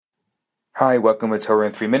Hi, welcome to Torah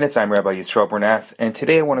in 3 Minutes. I'm Rabbi Yisrael Bernath, and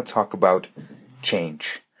today I want to talk about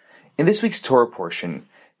change. In this week's Torah portion,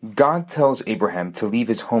 God tells Abraham to leave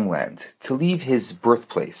his homeland, to leave his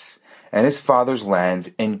birthplace and his father's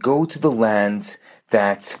land, and go to the land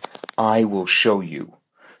that I will show you.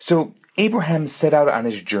 So Abraham set out on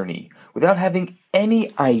his journey without having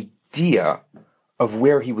any idea of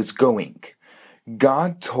where he was going.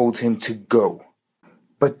 God told him to go,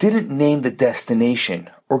 but didn't name the destination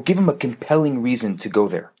or give him a compelling reason to go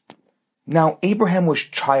there. Now, Abraham was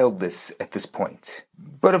childless at this point.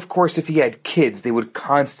 But of course, if he had kids, they would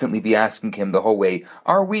constantly be asking him the whole way,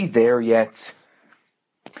 "Are we there yet?"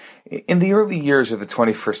 In the early years of the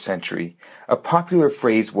 21st century, a popular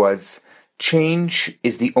phrase was, "Change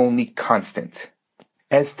is the only constant."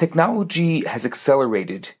 As technology has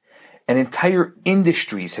accelerated and entire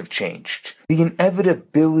industries have changed, the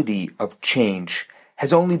inevitability of change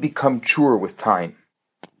has only become truer with time.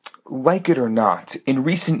 Like it or not, in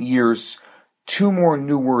recent years, 2 more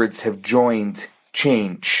new words have joined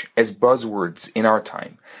change as buzzwords in our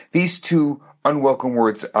time. These 2 unwelcome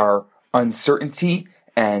words are uncertainty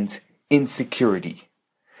and insecurity.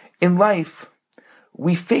 In life,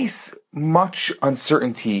 we face much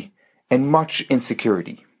uncertainty and much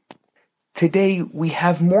insecurity. Today, we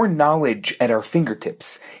have more knowledge at our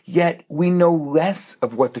fingertips, yet we know less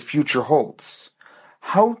of what the future holds.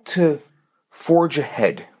 How to forge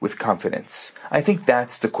ahead with confidence? I think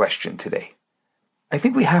that's the question today. I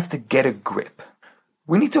think we have to get a grip.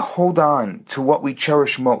 We need to hold on to what we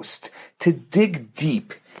cherish most, to dig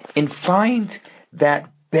deep and find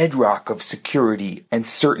that bedrock of security and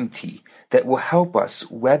certainty that will help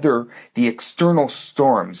us weather the external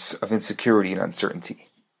storms of insecurity and uncertainty.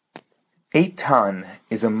 Eitan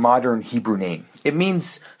is a modern Hebrew name. It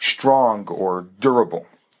means strong or durable.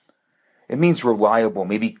 It means reliable,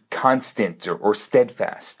 maybe constant or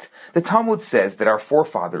steadfast. The Talmud says that our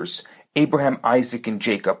forefathers, Abraham, Isaac, and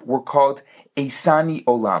Jacob, were called Eisani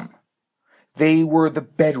Olam. They were the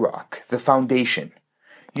bedrock, the foundation.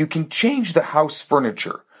 You can change the house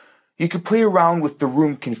furniture. You can play around with the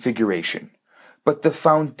room configuration. But the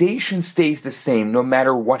foundation stays the same no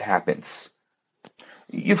matter what happens.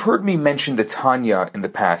 You've heard me mention the Tanya in the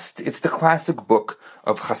past. It's the classic book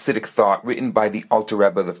of Hasidic thought written by the Alter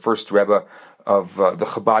Rebbe, the first Rebbe of the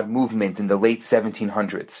Chabad movement in the late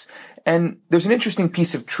 1700s. And there's an interesting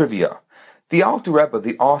piece of trivia. The Alter Rebbe,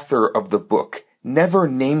 the author of the book, never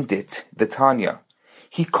named it the Tanya.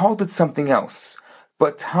 He called it something else.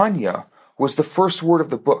 But Tanya was the first word of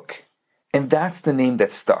the book, and that's the name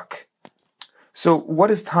that stuck. So what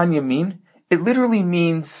does Tanya mean? It literally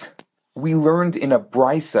means we learned in a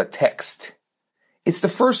Brisa text. It's the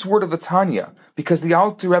first word of the Tanya, because the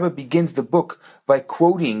Alter Rebbe begins the book by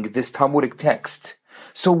quoting this Talmudic text.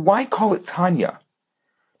 So why call it Tanya?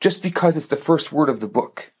 Just because it's the first word of the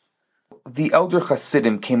book. The elder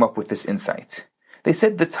Hasidim came up with this insight. They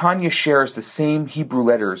said the Tanya shares the same Hebrew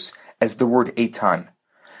letters as the word Eitan.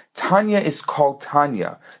 Tanya is called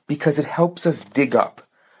Tanya because it helps us dig up,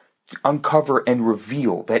 uncover and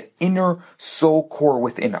reveal that inner soul core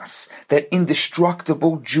within us, that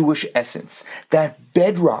indestructible Jewish essence, that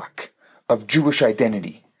bedrock of Jewish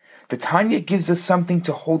identity. The Tanya gives us something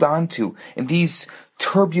to hold on to in these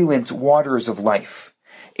turbulent waters of life.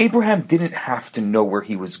 Abraham didn't have to know where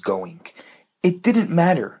he was going. It didn't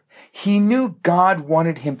matter. He knew God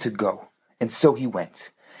wanted him to go, and so he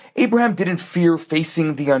went. Abraham didn't fear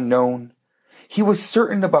facing the unknown. He was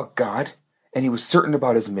certain about God, and he was certain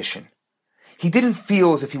about his mission. He didn't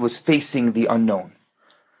feel as if he was facing the unknown.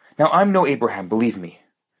 Now, I'm no Abraham, believe me.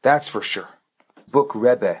 That's for sure. Book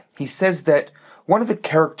Rebbe, he says that one of the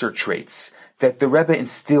character traits that the Rebbe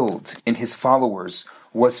instilled in his followers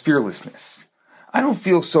was fearlessness. I don't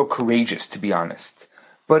feel so courageous, to be honest,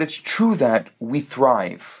 but it's true that we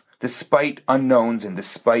thrive despite unknowns and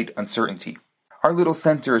despite uncertainty. Our little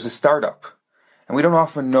center is a startup, and we don't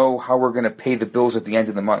often know how we're going to pay the bills at the end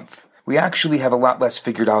of the month. We actually have a lot less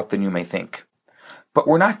figured out than you may think. But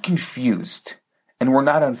we're not confused, and we're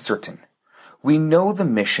not uncertain. We know the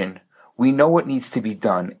mission, we know what needs to be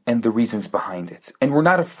done, and the reasons behind it. And we're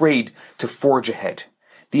not afraid to forge ahead.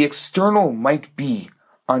 The external might be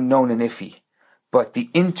unknown and iffy, but the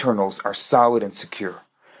internals are solid and secure.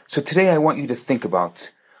 So today I want you to think about,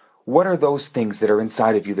 what are those things that are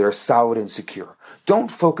inside of you that are solid and secure? Don't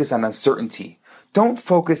focus on uncertainty. Don't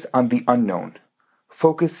focus on the unknown.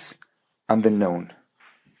 Focus on the known.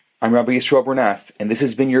 I'm Rabbi Yisrael Bernath, and this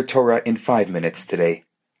has been your Torah in 5 minutes today.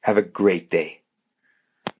 Have a great day.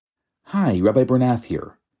 Hi, Rabbi Bernath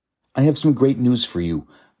here. I have some great news for you.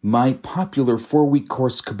 My popular 4-week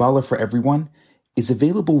course, Kabbalah for Everyone, is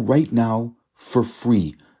available right now for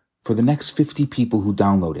free for for the next 50 people who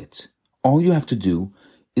download it. All you have to do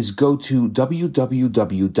is go to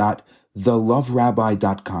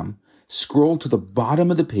www.theloverabbi.com, scroll to the bottom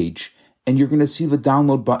of the page, and you're going to see the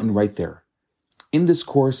download button right there. In this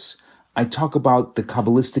course, I talk about the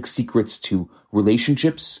Kabbalistic secrets to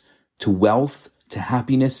relationships, to wealth, to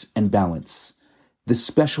happiness, and balance. This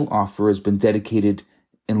special offer has been dedicated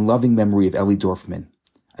in loving memory of Ellie Dorfman.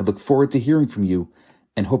 I look forward to hearing from you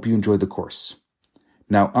and hope you enjoy the course.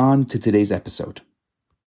 Now on to today's episode.